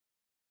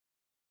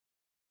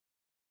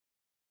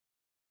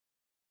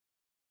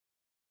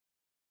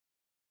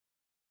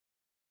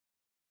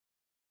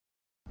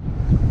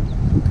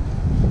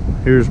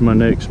Here's my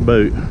next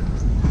boat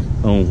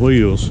on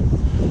wheels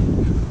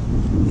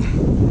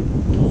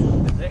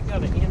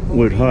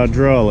with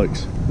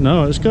hydraulics.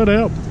 No, it's got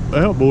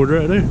outboard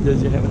right there.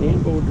 Does it have an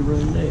inboard to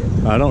run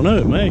there? I don't know,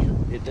 it may.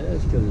 It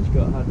does, because it's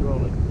got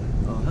hydraulic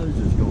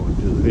hoses going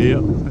to it.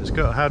 Yep, it's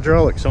got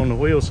hydraulics on the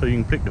wheels so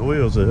you can pick the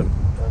wheels up. I know,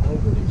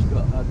 but it's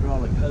got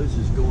hydraulic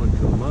hoses going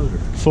to a motor.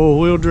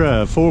 4-wheel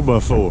drive,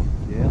 4x4.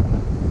 Yeah.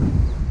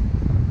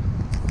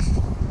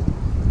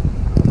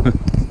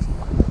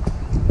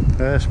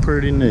 That's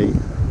pretty neat.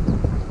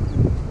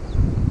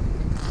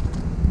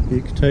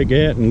 You can take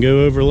that and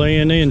go over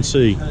land and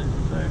sea.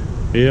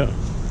 Yeah.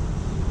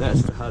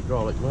 That's the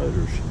hydraulic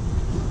motors.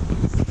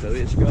 So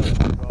it's got a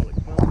hydraulic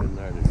pump in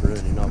there that's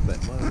running off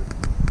that motor.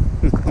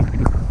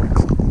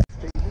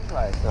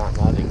 Last night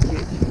and I didn't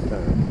catch it.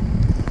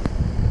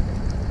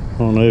 I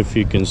don't know if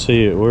you can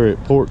see it. We're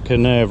at Port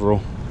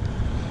Canaveral.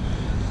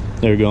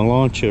 They're going to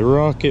launch a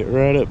rocket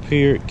right up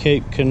here at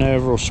Cape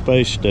Canaveral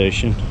Space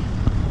Station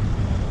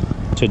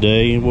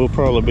today. We'll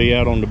probably be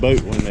out on the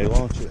boat when they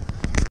launch it.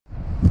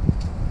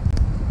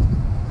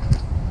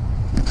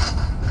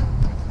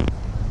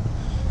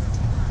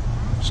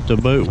 It's the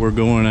boat we're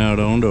going out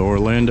on, the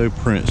Orlando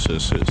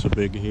Princess. It's a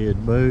big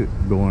head boat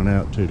going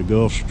out to the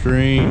Gulf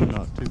Stream,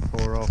 not too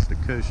far off the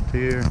coast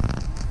here,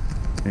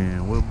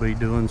 and we'll be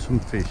doing some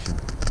fishing.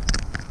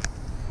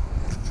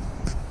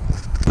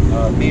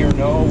 Me or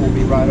Noah will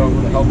be right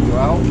over to help you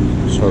out.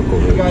 Circle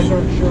If you guys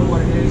aren't sure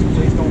what it is,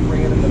 please don't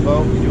bring it in the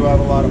boat. We do have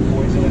a lot of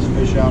poisonous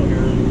fish out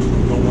here.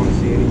 We don't want to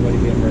see anybody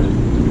get hurt.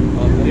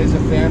 It is a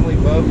family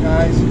boat,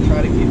 guys.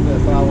 Try to keep the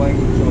foul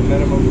language to a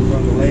minimum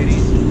from the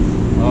ladies.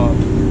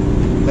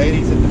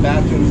 Ladies, if the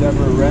bathroom's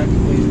ever wrecked,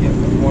 please get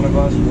with one of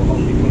us. We'll help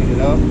you clean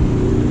it up.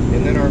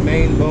 And then our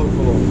main boat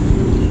goal.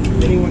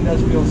 If anyone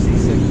does feel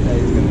seasick today,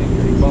 it's going to be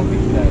pretty bumpy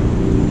today.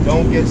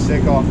 Don't get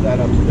sick off that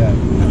upper deck.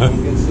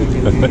 Don't get sick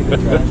in any of the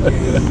trash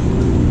cans.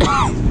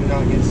 Do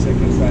not get sick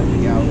inside the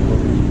galley.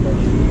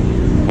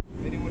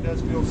 If anyone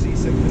does feel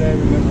seasick today,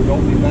 remember,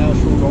 don't be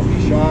bashful, don't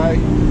be shy.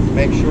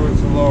 Make sure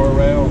it's a lower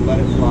rail and let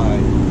it fly.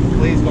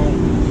 Please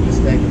don't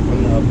mistake it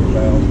from the upper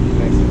rail. It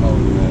makes it all a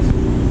mess.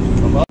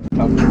 I'm up.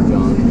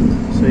 John.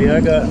 See,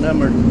 I got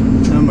number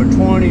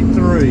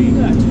 23.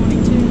 You got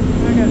 22.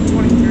 I got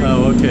 23.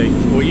 Oh, okay.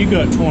 Well, you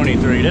got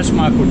 23. That's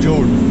Michael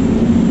Jordan.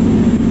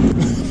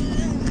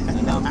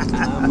 And I'm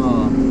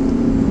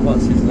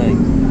what's his name?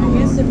 I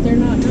guess if they're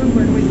not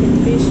numbered, we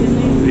can fish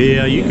in there.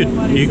 Yeah,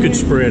 you could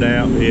spread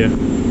out. Yeah.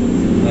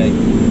 Hey.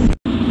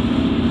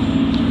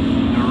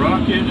 The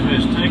rocket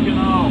has taken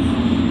off.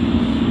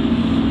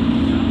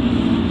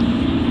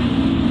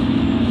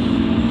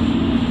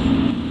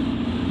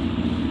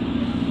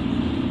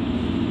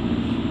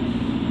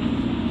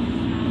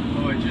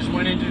 Oh, it just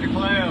went into the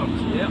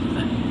clouds. Yep.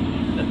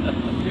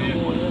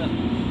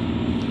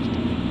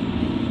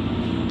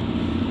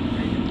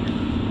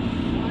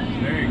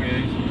 There he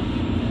goes.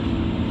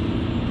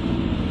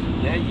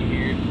 Now you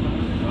hear it.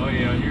 Oh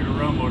yeah, I hear the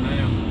rumble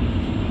now.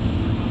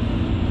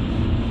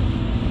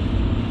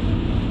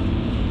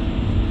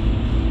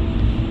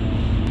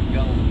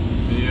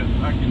 Yeah,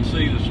 I can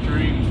see the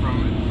stream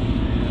from it.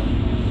 Yeah.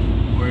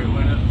 Where it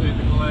went up through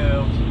the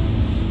clouds.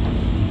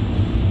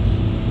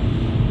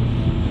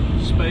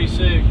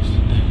 SpaceX.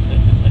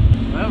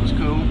 That was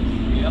cool.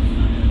 Yep.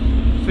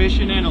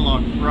 Fishing and a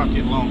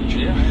rocket launch.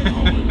 Yeah.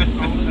 All in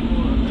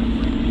one.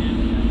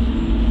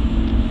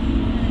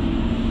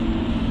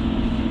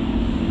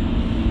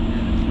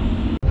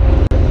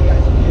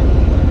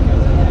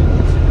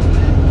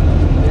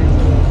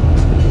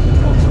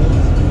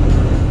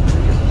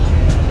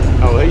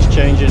 Oh, he's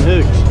changing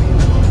hooks.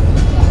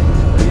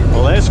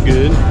 Well, that's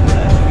good.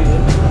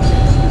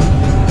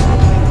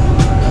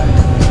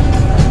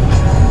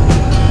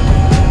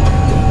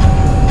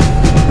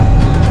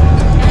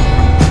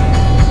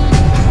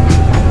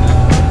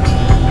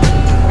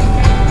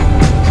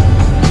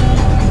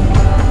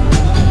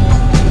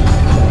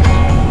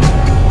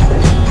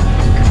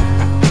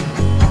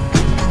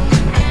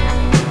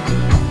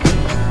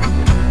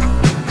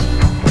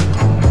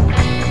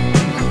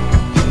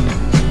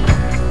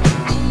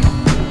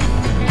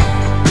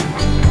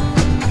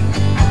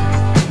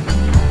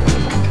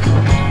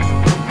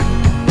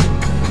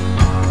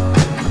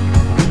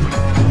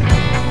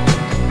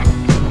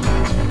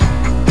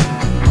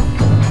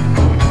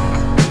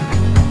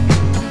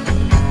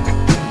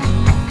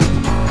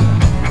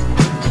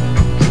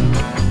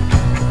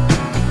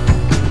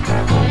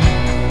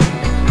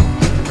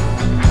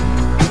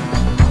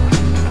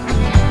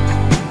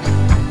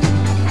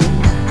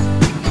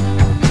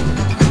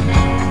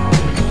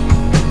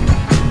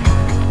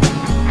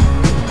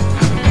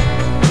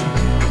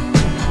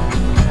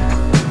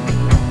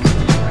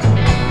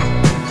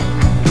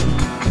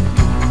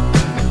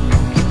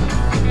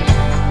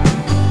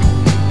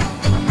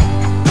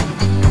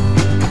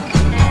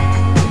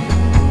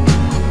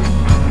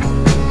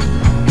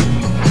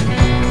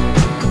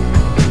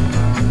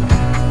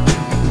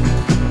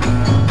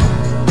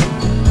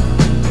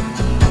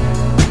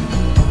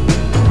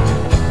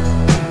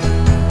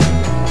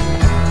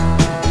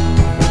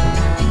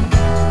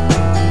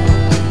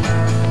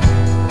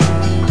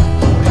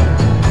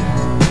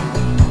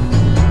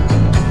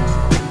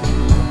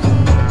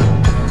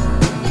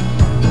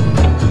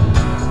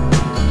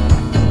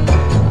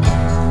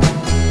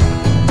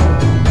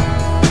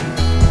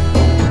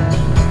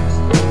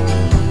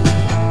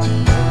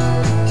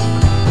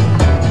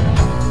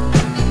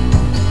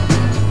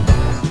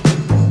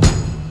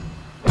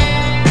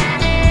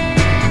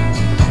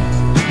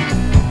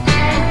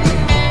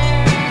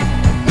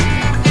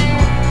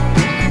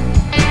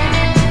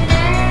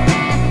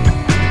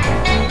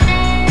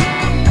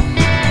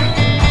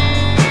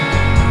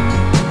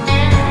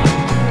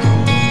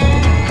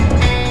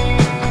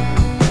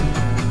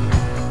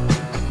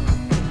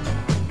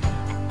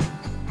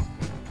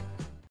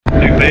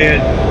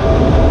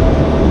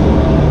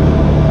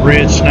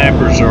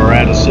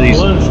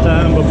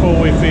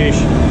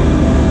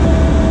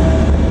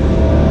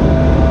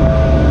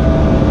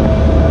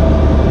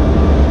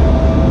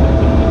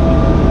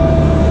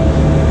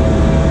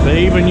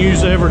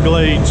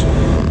 Everglades.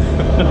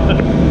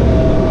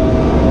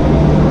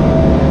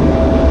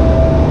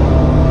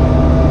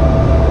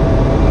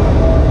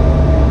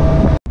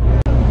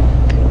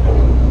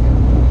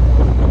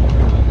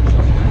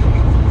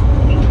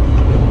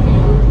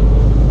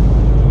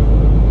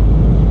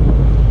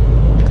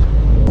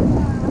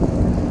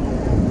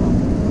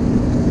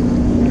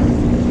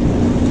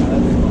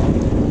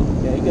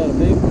 Yeah, he got a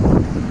big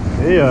one.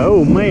 Yeah,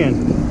 oh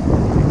man.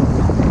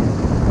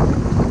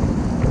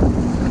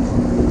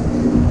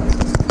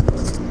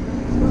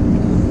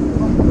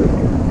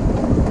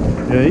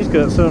 Yeah, he's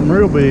got something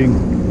real big.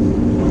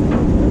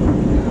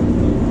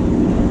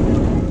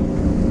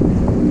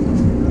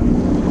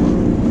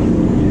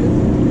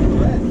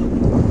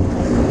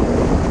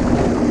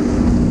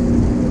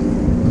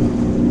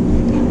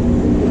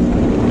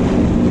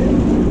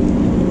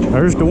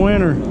 There's the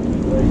winner.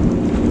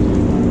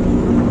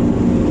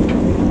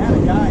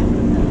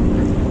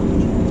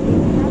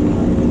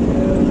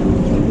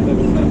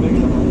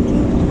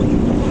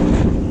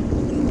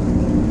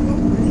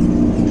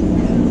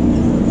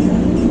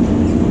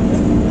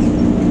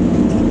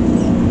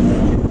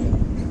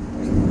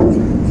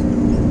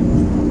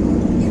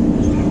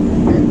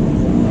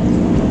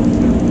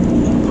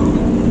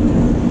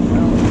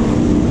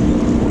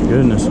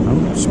 Goodness,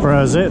 I'm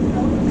surprised that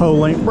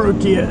pole ain't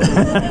broke yet.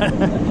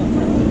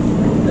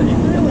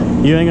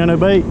 You ain't got no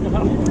bait? I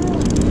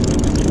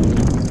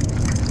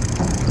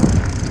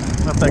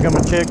think I'm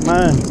gonna check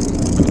mine.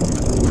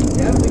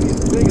 Yeah, I think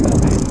it's big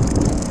enough.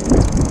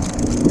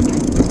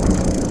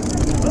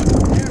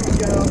 There we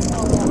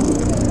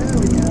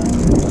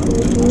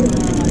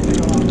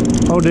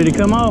go. Oh, did he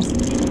come off?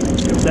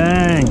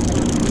 Dang.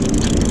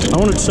 I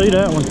wanted to see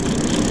that one.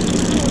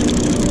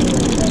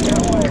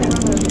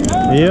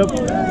 Yep.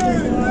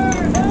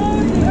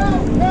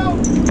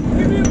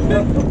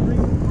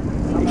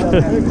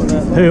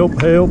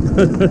 Help, help.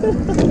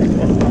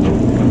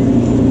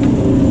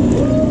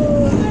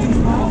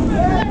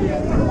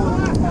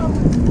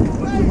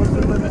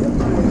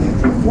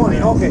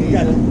 Okay,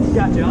 got it.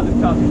 Gotcha, I'll just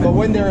talk to you. But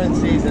when they're in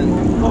season.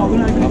 Oh, we're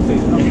not in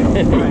season.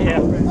 Okay. Yeah.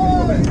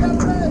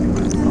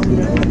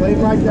 Lay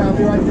right down.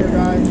 Be right there,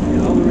 guys.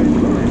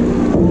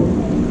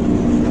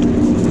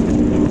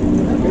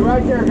 Be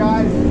right there,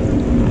 guys.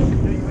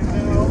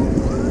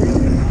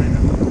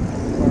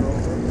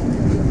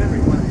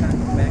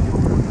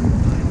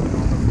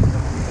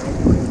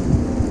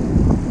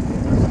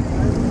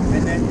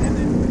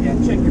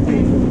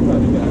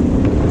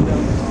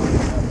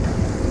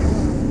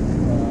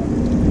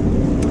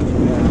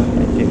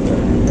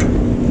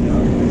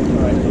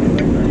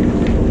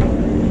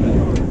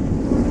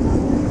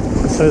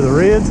 So the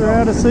reds are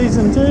out of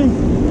season too?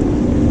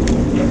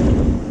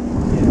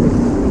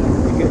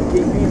 You gonna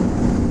keep him?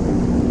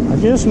 I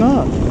guess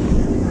not.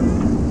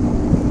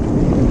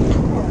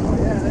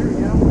 Yeah, there we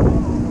go.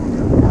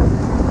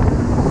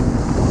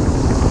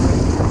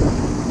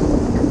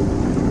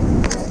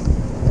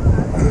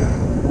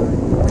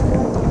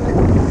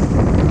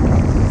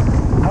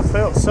 I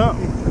felt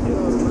something.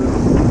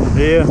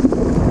 Yeah.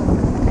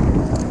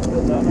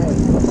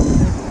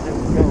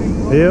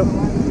 Yep.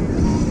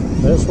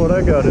 That's what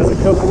I got, is a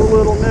couple of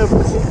little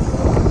nibbles.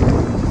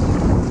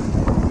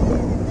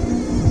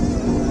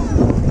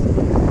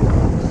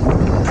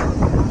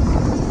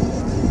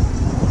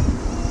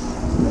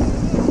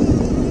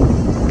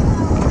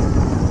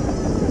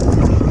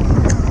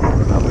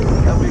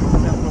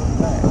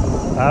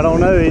 I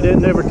don't know, he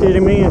didn't ever kid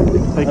him in.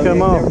 He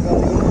come off.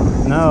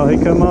 No, he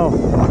come off.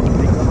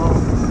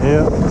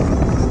 Yeah.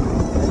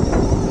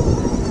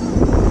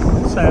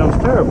 That sounds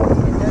terrible.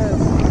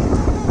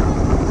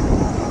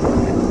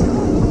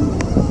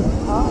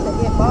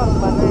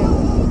 Bottom by now.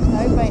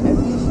 I hope ain't no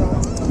fish on.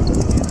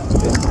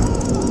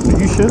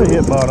 You should have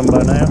hit bottom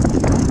by now.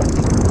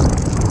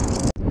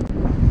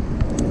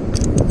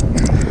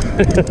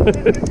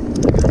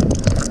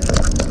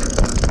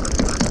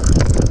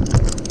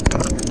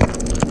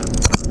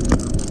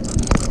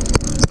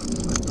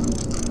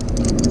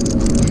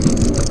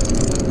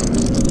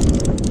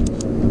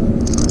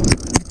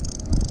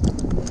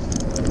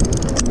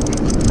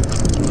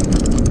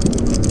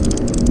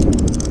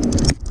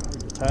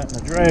 Tighten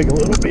the drag a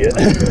little bit.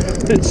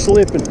 It's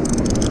slipping.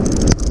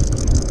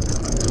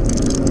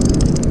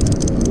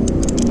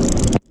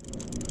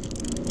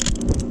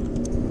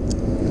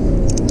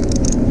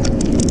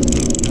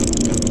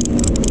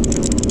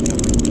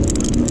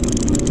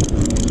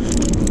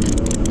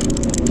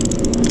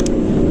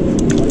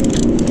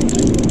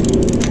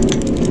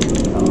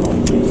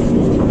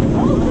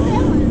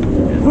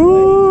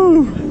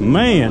 Woo,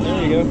 man.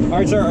 There you go. All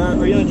right, sir,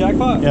 are you in the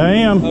jackpot? I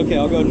am. Okay,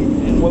 I'll go ahead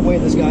and weigh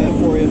this guy up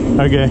for you.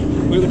 Okay.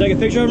 We can take a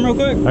picture of him real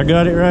quick? I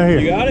got it right here.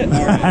 You got it?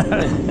 All right.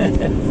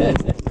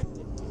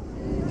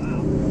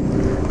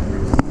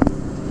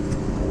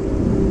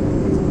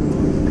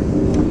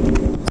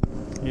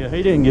 Yeah,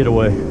 he didn't get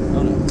away.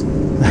 Oh, no.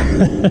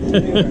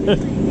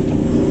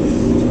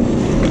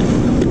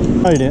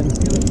 No, he didn't.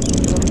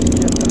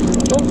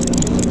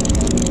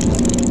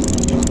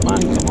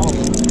 Mine come off.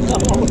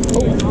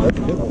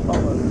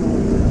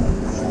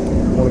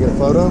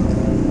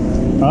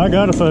 photo? I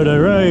got a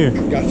photo right here.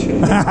 Gotcha.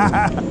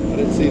 I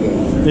didn't see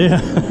that.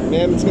 Yeah.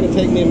 Ma'am, it's gonna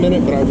take me a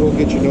minute, but I will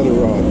get you another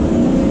rod.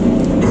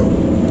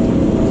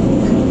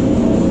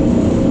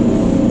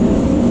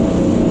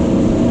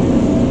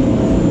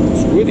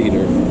 Squid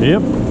eater.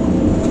 Yep.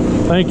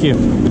 Thank you.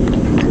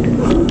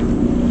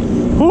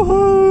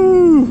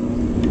 Woohoo!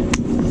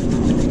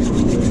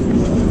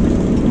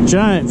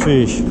 Giant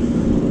fish.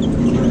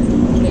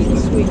 Need to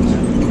switch.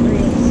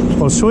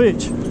 Oh,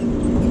 switch.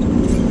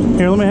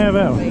 Here, let me have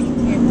that one.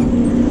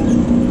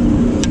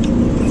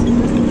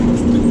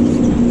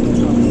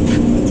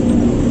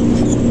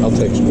 I'll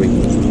take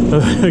squeaky.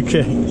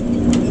 Okay.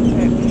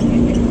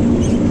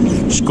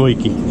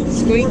 Squeaky.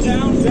 Squeaky.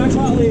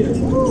 Jackpot leader.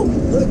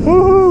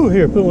 Woohoo!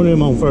 Here, put one of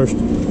them on first.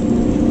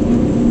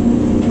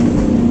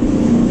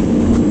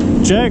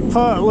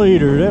 Jackpot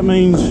leader. That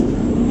means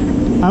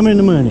I'm in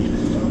the money.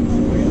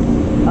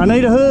 I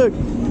need a hook.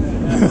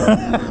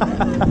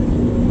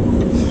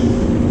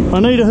 I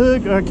need a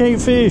hook. I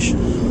can't fish.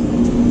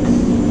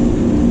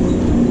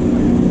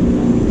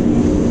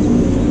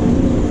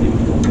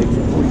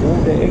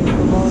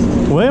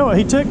 Well,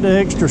 he took the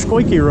extra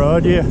squeaky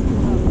rod, yeah.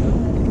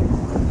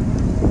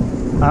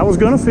 I was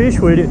gonna fish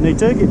with it and he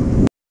took it.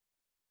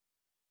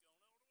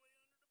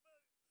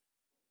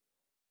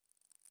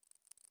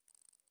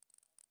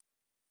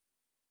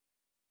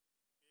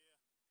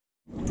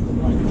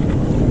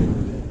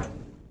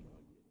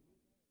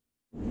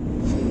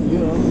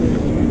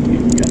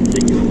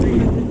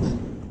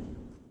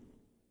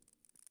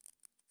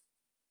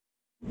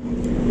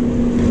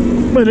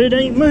 But it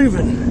ain't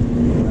moving.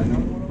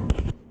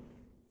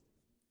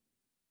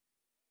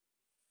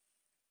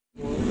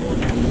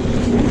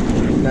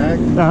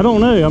 I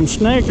don't know. I'm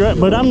snagged right,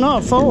 but I'm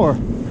not far.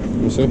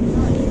 You see?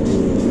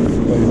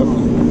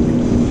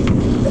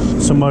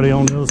 Somebody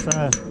on the other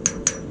side.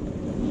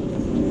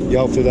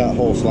 Y'all through that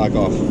hole, slack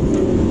off.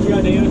 You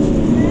got David?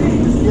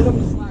 Get him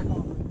to slack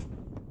off.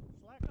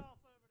 Slack off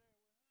over there.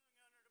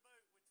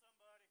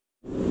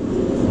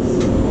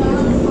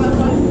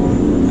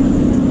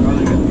 We're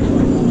under the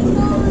boat with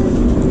somebody.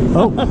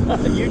 Oh.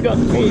 You got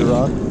the fish.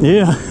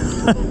 Yeah.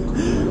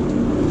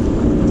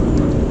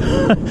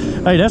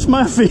 Hey, that's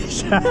my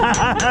fish. Yeah,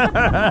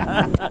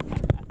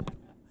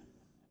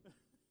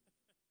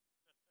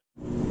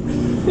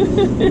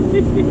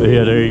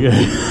 there you go.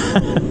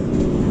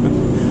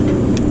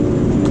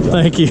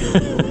 Thank you.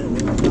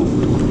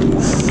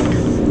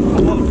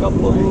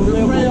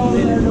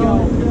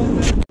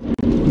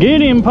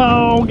 Get him,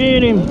 Paul,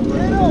 get him.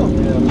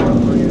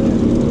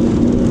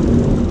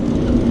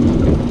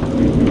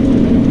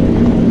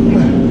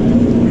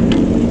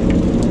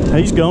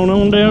 He's going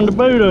on down the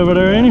boat over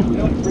there, ain't he?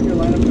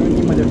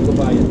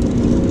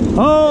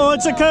 Oh,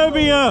 it's a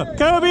cobia!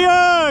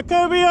 Cobia!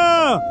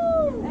 Cobia!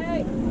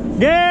 Hey.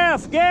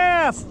 Gaff!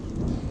 Gaff!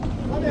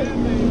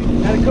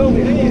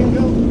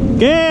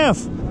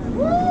 Gaff!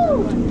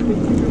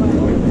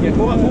 Yeah,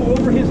 go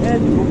over his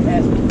head and go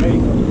past him. There you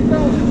go.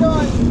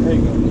 There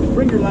you go.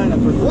 Bring your line up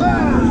first.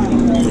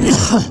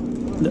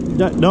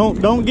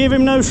 Don't give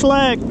him no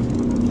slack.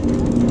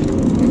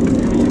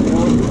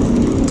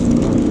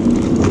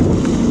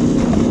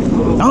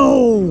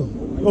 Oh!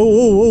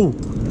 Oh!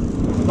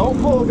 Don't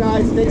pull,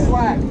 guys. Stay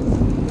slack.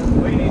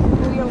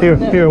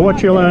 Here,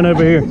 watch your line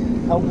over here.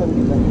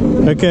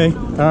 Okay,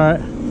 all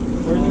right.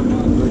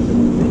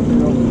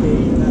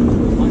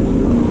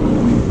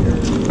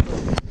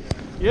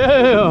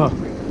 Yeah!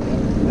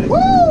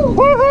 Woo!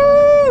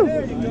 Woohoo!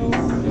 There you go.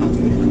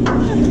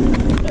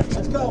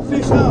 Let's go,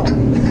 fish out.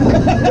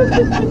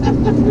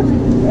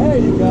 There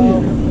you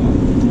go.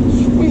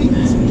 Sweet.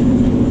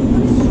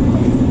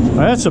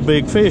 That's a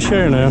big fish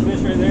here now.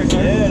 Fish right there.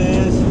 Yeah, it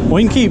is.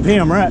 We can keep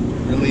him, right?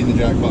 You're leading the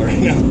jackpot right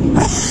now.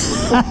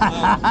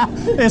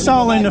 It's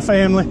all in the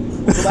family.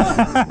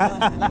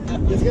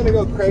 He's gonna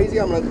go crazy.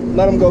 I'm gonna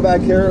let him go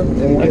back here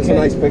and we'll get some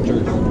nice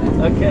pictures.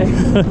 Okay.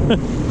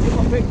 Get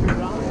my pictures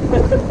on.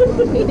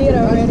 He did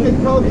already. Nice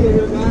Cobia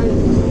here, guys.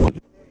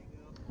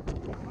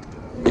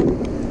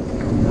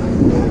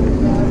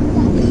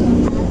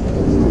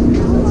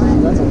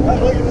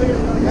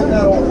 Got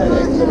that old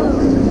headache.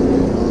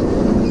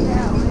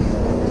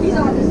 He's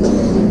on his.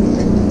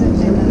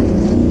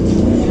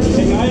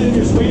 Hey guys, if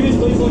you're Swedish,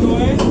 please look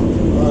away.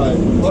 Alright,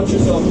 watch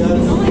yourself,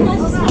 guys.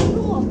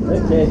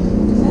 Okay.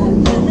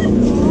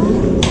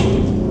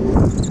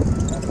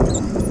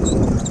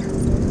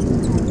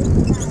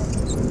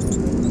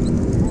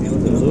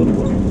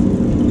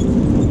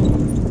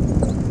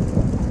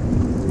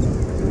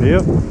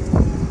 Yep.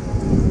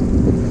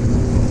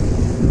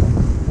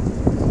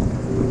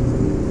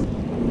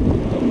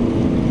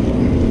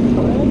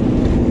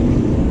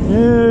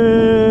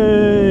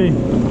 Yay!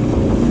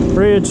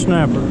 Red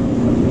snapper.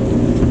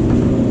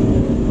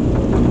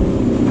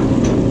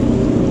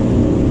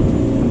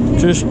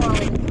 Just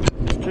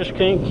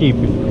can't keep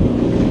it.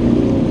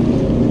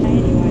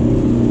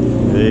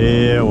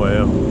 Yeah,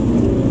 well.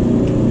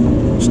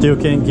 Still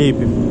can't keep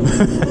him.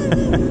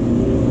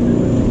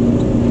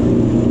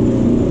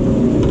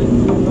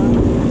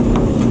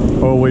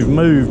 Oh, we've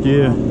moved,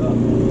 yeah.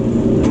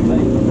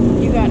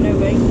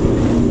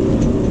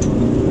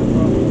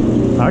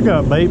 I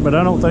got bait, but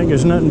I don't think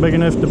there's nothing big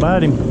enough to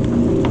bite him.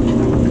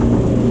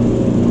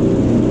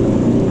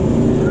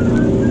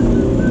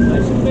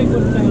 There's some big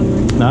ones down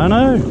there. I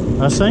know.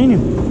 I seen him.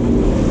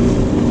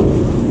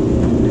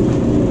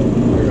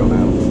 Here you go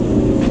now.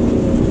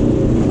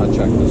 I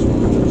checked this one.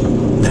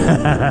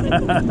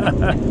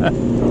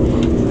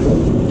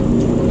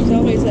 There's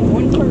always that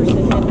one person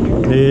in here.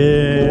 Well, what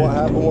Yeah.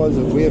 happened was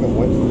that we haven't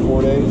went for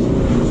 4 days,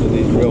 so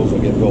these reels will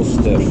get real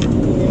stiff.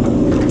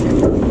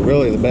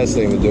 Really, the best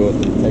thing to do is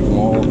to take them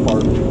all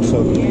apart,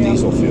 soak them in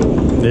diesel fuel.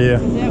 Yeah.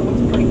 That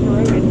one's pretty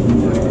corroded.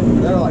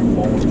 They're like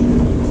molds.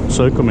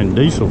 Soak them in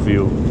diesel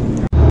fuel.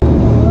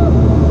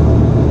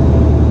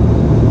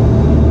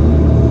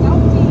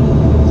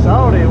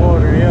 Salty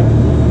water, yeah.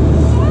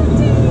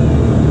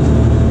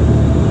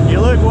 You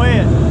look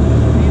wet.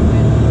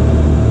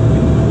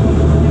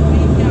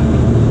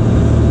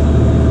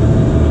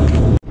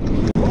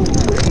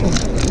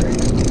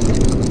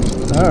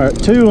 All right,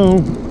 2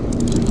 on.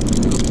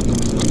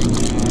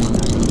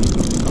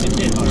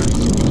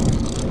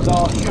 It's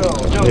all show.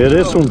 No Yeah,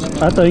 this one,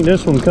 I think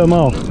this one come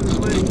off.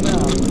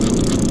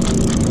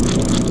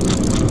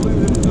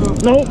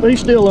 Nope, he's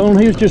still on.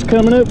 He was just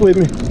coming up with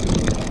me.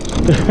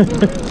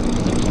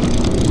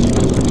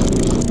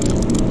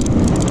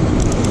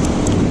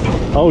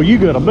 Oh, you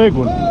got a big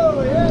one.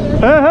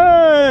 Hey,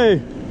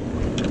 hey!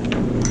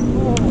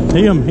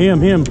 Him. You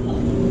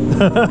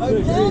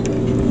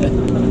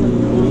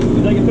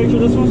take a picture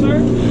of this one, sir?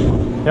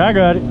 Yeah, I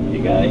got it.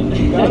 You got it.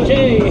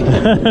 Okay.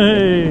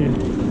 Hey!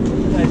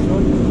 Nice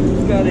one.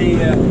 It's got a.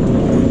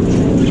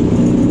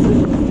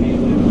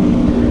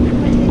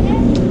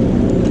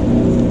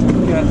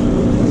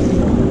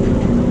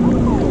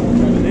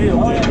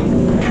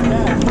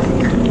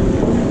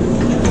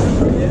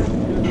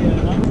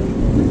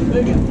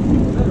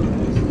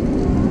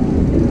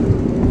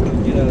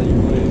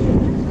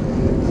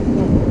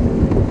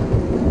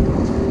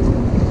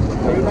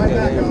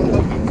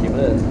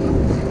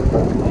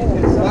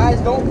 Guys,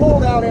 don't pull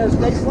down there.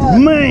 Stay slack.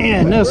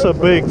 Man, that's a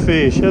big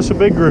fish. That's a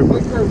big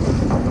grouper.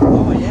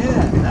 Oh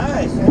yeah,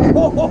 nice.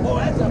 Oh,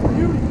 that's a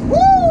beauty.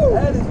 Woo!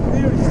 That is a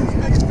beauty.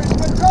 Biggest fish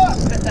we caught.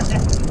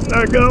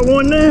 I got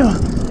one now.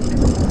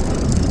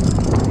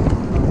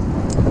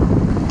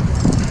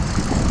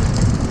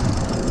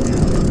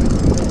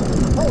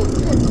 Oh,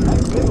 shit.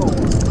 Nice big old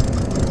one.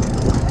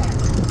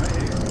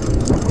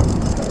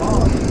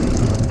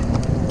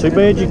 Too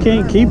bad you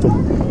can't keep them.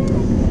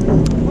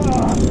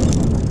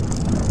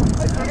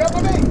 Pick up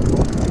with me.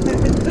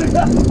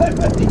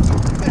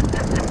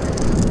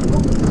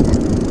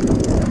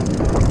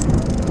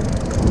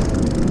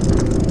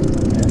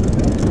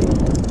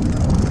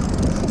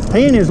 He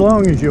ain't as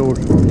long as yours.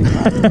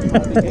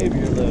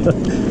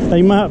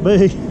 He might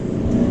be.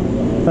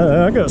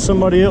 I got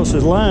somebody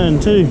else's line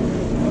too.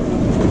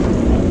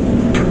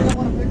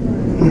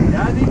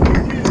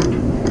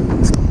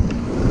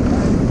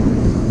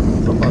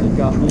 Somebody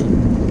got me.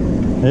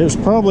 It was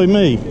probably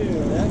me.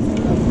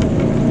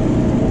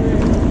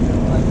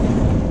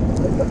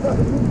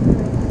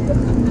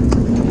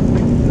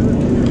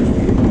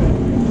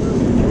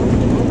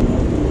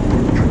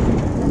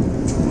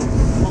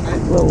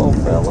 Little old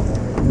fella.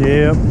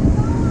 Yeah.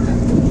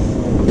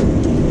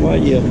 Why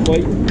you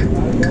waiting?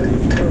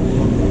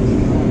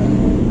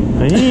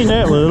 He ain't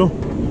that little.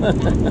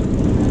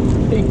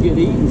 He can get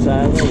eaten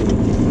size over.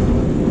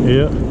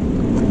 Yeah.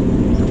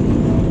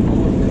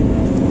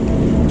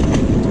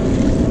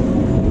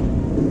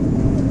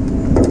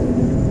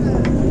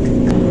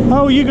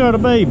 Oh, you got a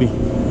baby.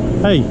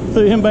 Hey,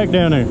 put him back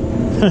down there.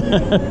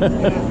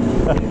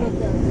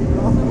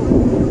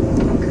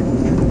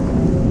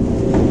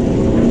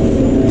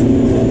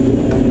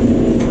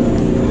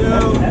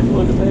 That's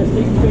one of the best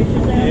eating fishes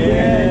out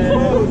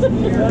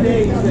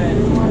there.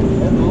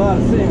 That's a lot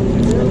of sense.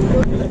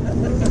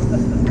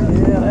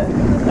 Yeah,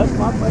 that's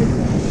my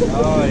favorite.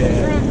 Oh,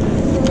 yeah.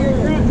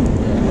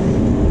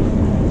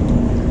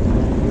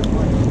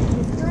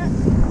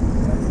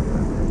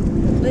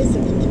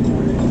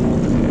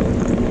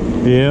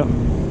 Yeah.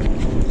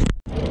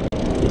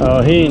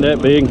 Oh, he ain't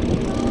that big.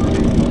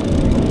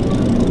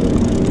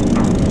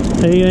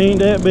 He ain't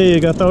that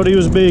big. I thought he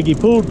was big. He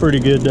pulled pretty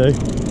good though.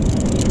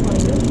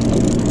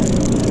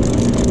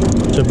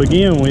 To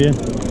begin with.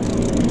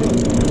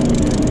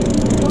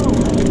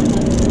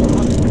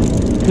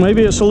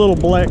 Maybe it's a little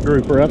black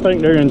grouper. I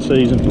think they're in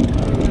season.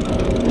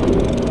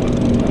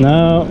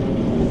 No.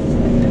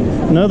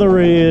 Another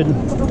red.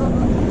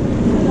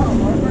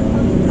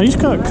 He's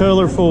got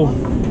colorful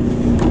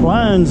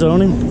lines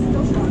on him.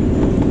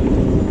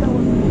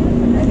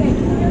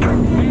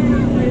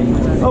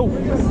 Oh,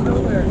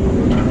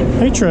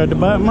 he tried to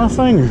bite my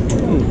finger.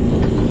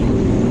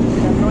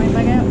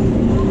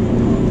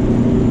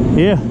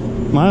 Yeah,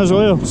 might as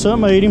well.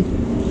 Something ate him.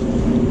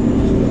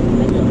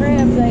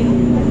 Crabs ate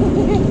him.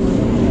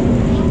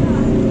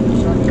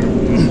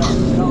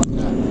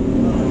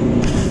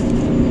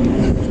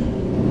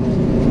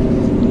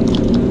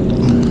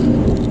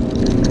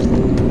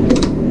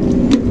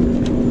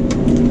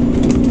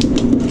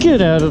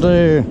 Get out of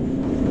there.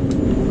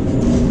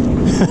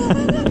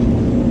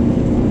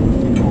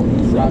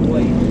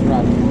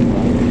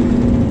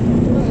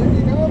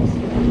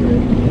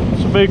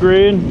 It's a big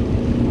red.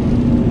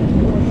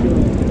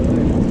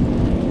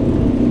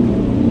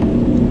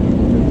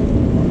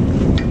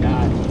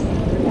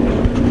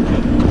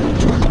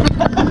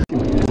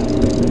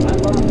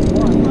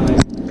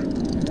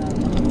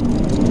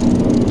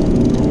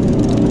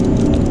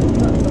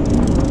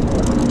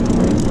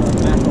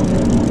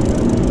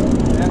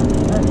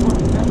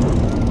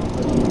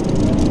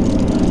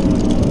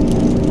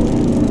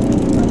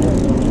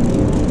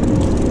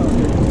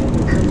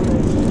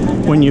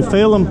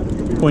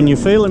 When you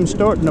feel him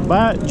starting to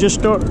bite, just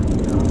start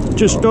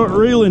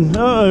reeling.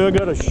 Oh, I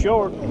got a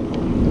shark. A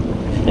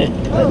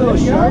little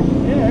shark?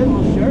 Yeah, a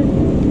little shark.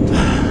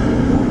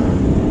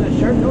 The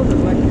shark nose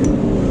is like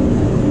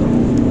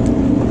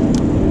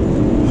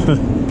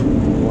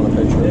Want a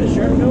picture? a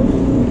shark nose?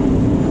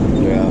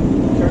 Yeah.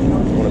 Shark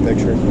nose? Want a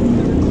picture?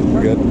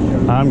 Good.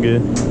 I'm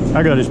good.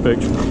 I got his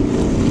picture.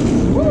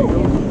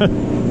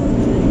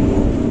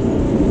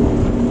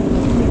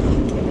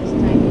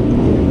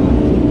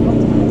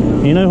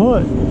 You know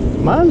what?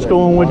 Mine's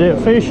going with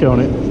that fish on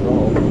it.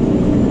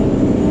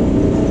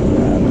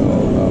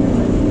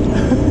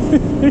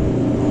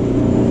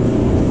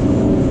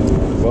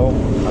 Well,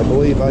 I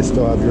believe I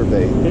still have your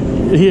bait.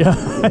 Yeah,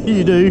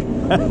 you do.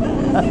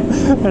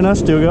 And I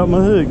still got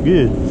my hook.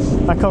 Good.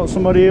 I caught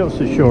somebody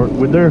else's shark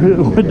with their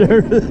hook.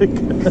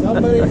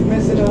 Somebody's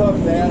missing a hook,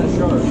 they had a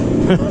shark.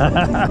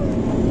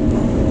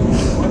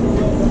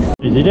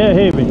 Is it that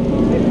heavy?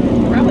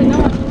 Probably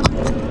not.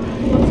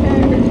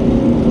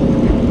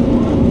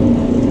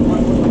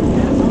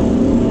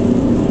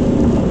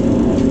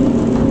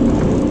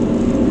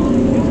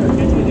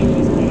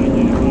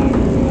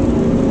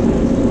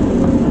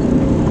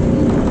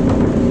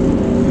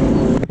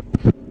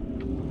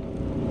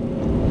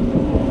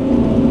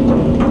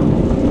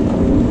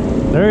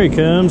 There he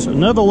comes,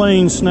 another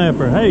lane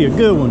snapper. Hey, a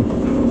good one.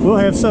 We'll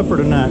have supper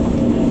tonight.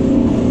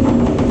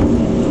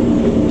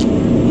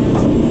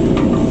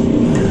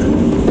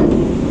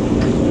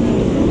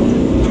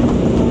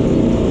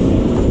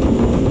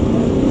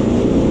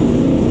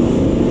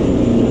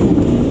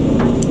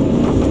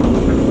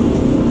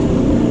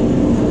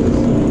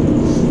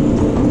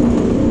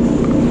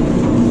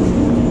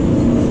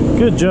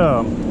 Good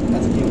job.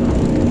 That's a cute one.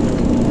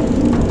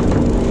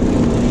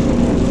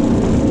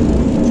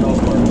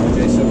 Charles Mark, O.J.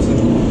 Simpson.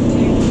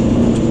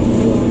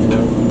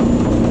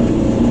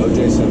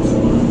 O.J.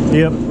 Simpson.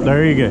 Yep,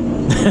 there you go.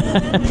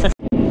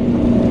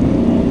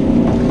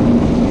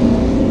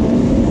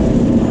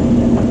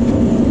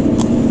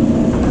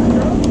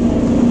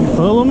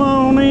 Pull them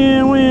on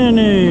in,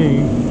 Wendy.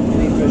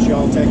 Any fish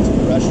y'all take to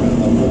the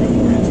restaurant, I'm looking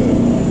for you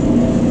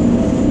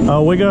too.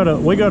 Oh, we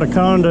got a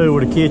condo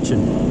with a kitchen,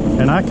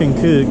 and I can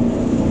cook.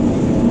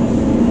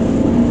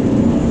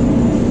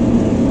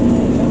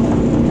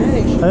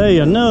 Hey,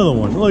 another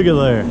one. Look at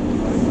there.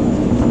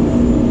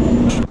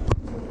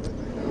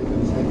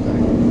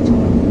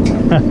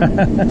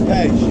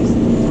 Hey, she's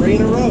 3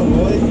 in a row,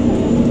 boy.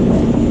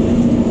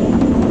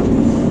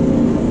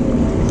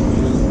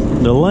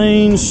 The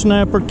lane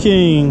snapper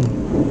king.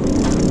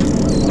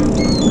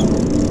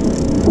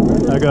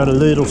 I got a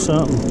little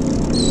something.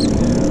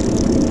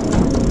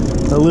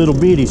 A little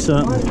bitty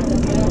something.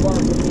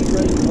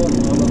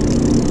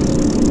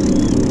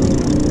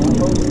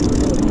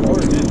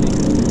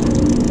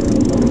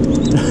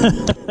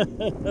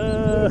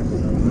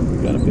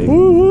 Got a big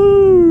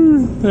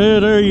Woohoo! Yeah,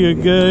 there you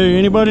go.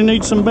 Anybody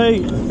need some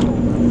bait?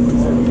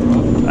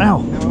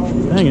 Ow!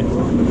 Dang it.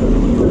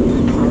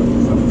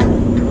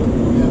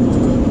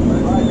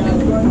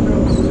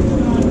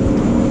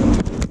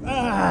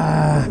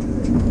 Ah!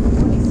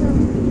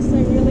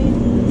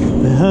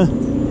 Uh-huh.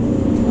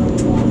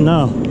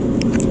 No.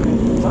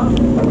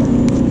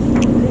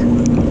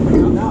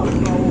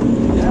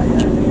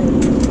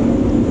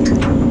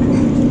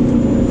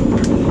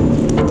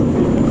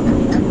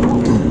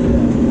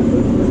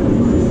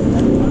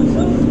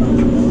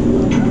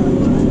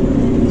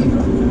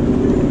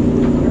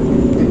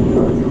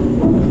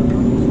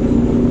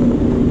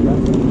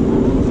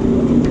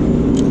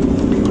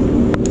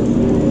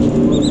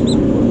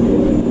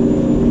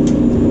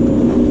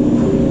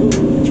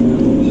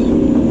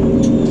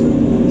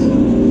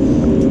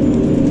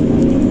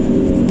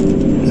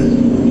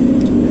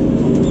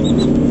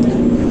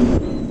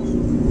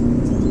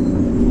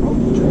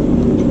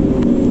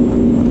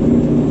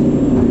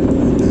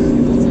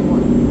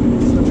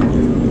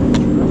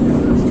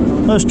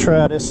 Let's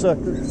try this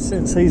sucker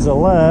since he's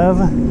alive.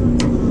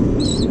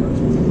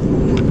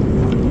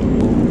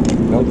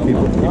 No, keep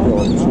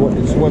going.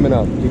 It's swimming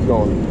up. Keep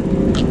going.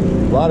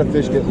 A lot of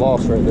fish get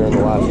lost right there in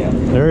the last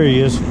one. There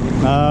he is.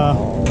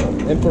 Oh,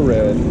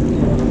 infrared.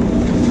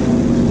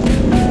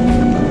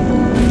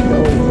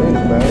 No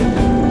things, man.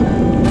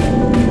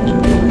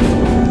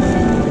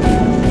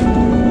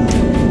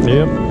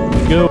 Yep.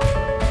 Go.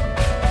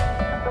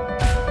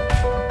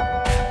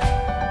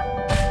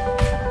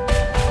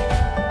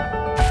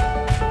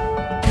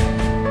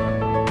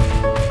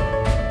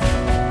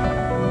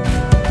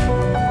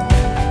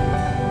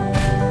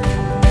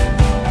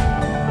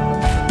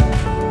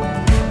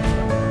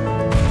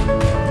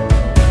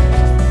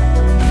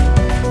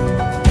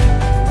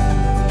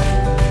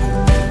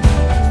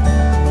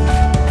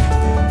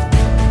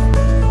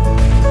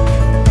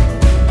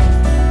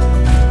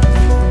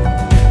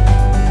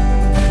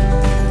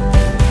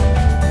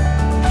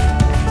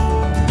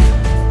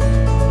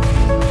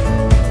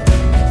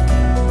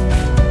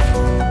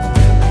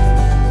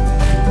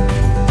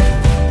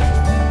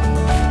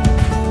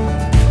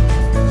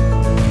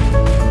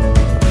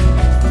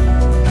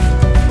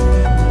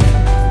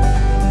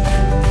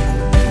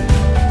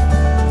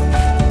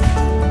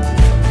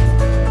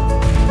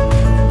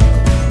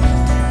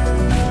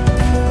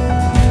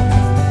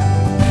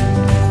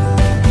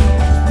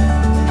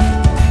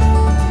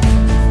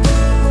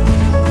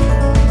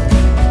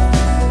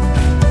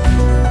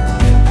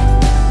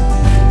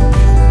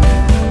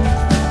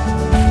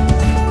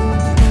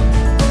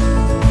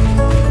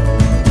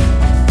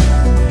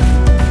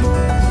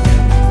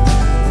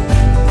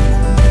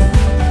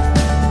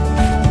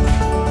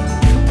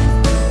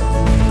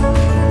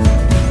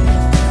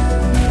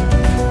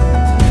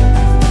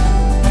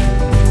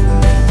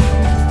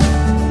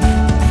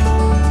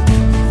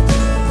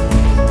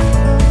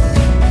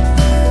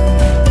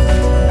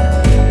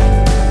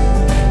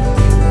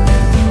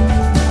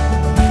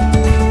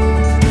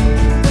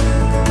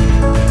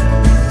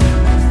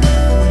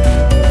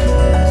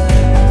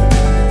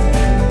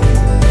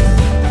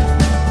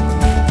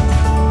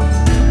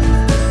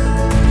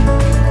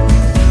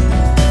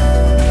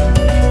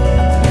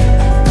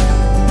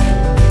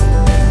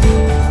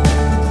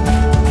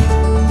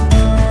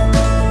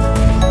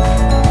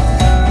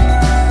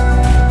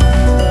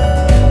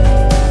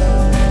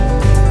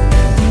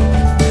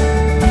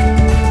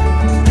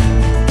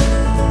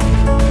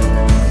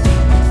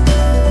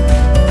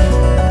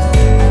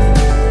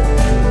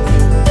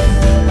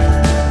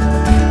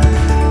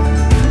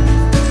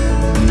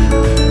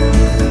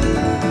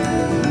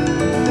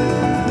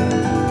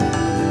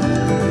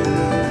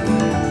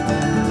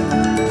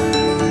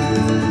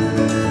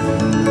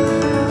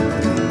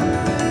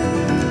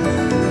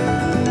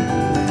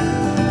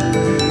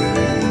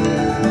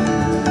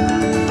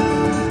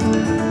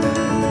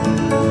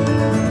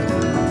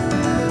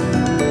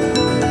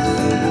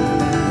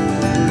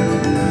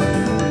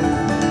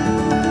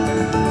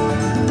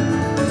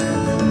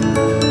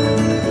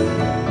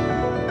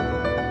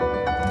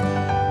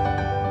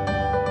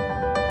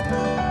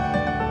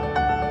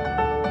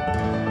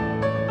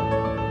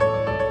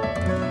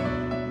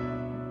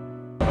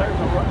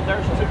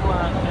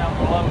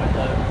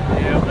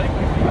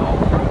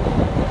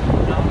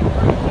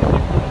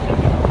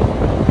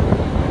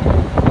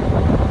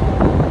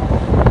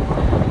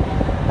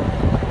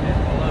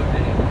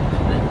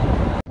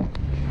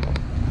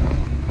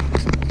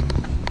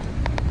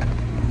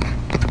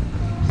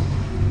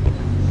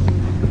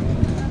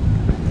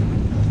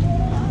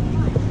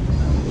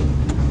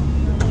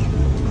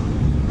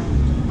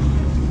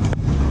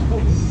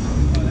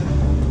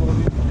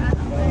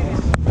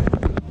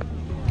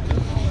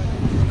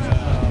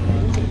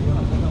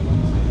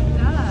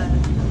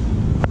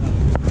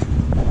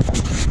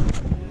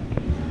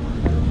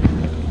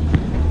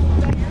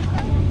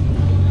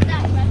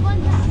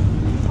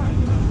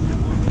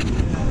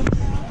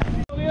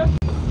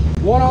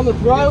 on the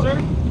throat. Yes,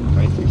 sir.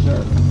 Thank you,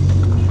 sir.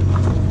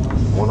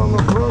 One on the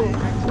throat.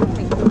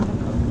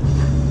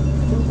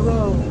 Two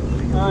throat.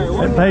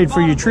 That paid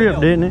for your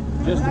trip, didn't it?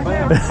 Just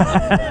about.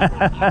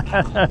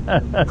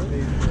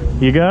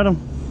 You got them?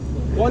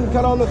 One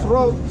cut on the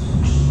throat.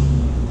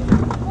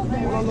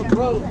 One on the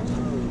throat.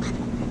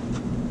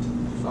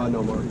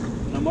 No mark.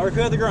 No mark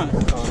of the grunt.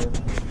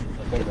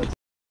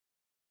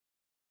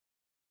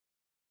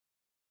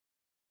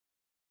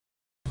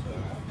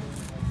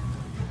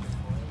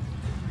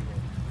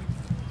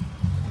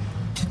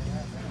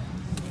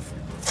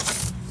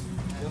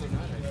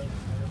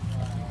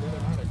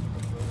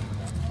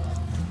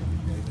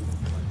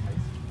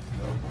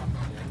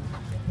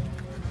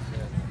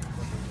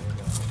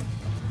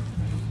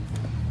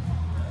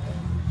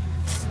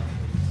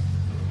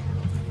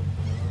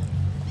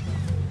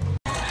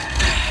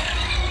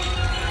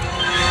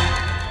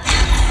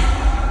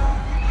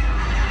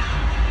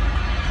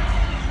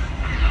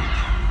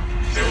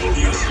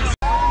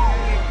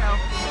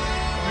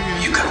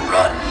 You can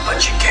run,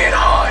 but you can't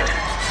hide.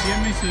 Give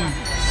me some.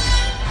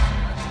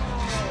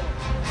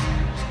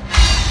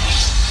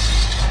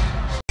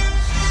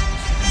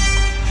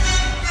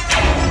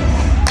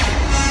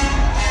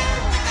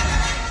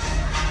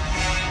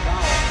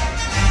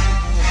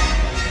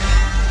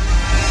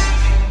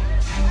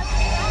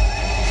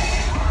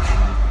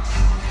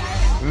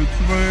 It's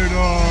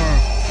radar.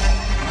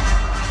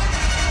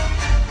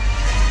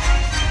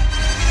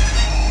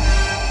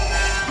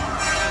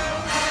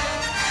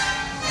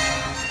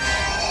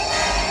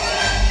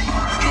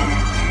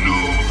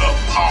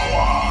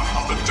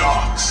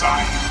 Dark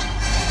side.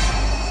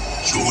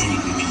 Join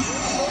me.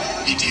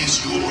 It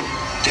is your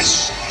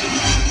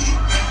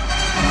destiny.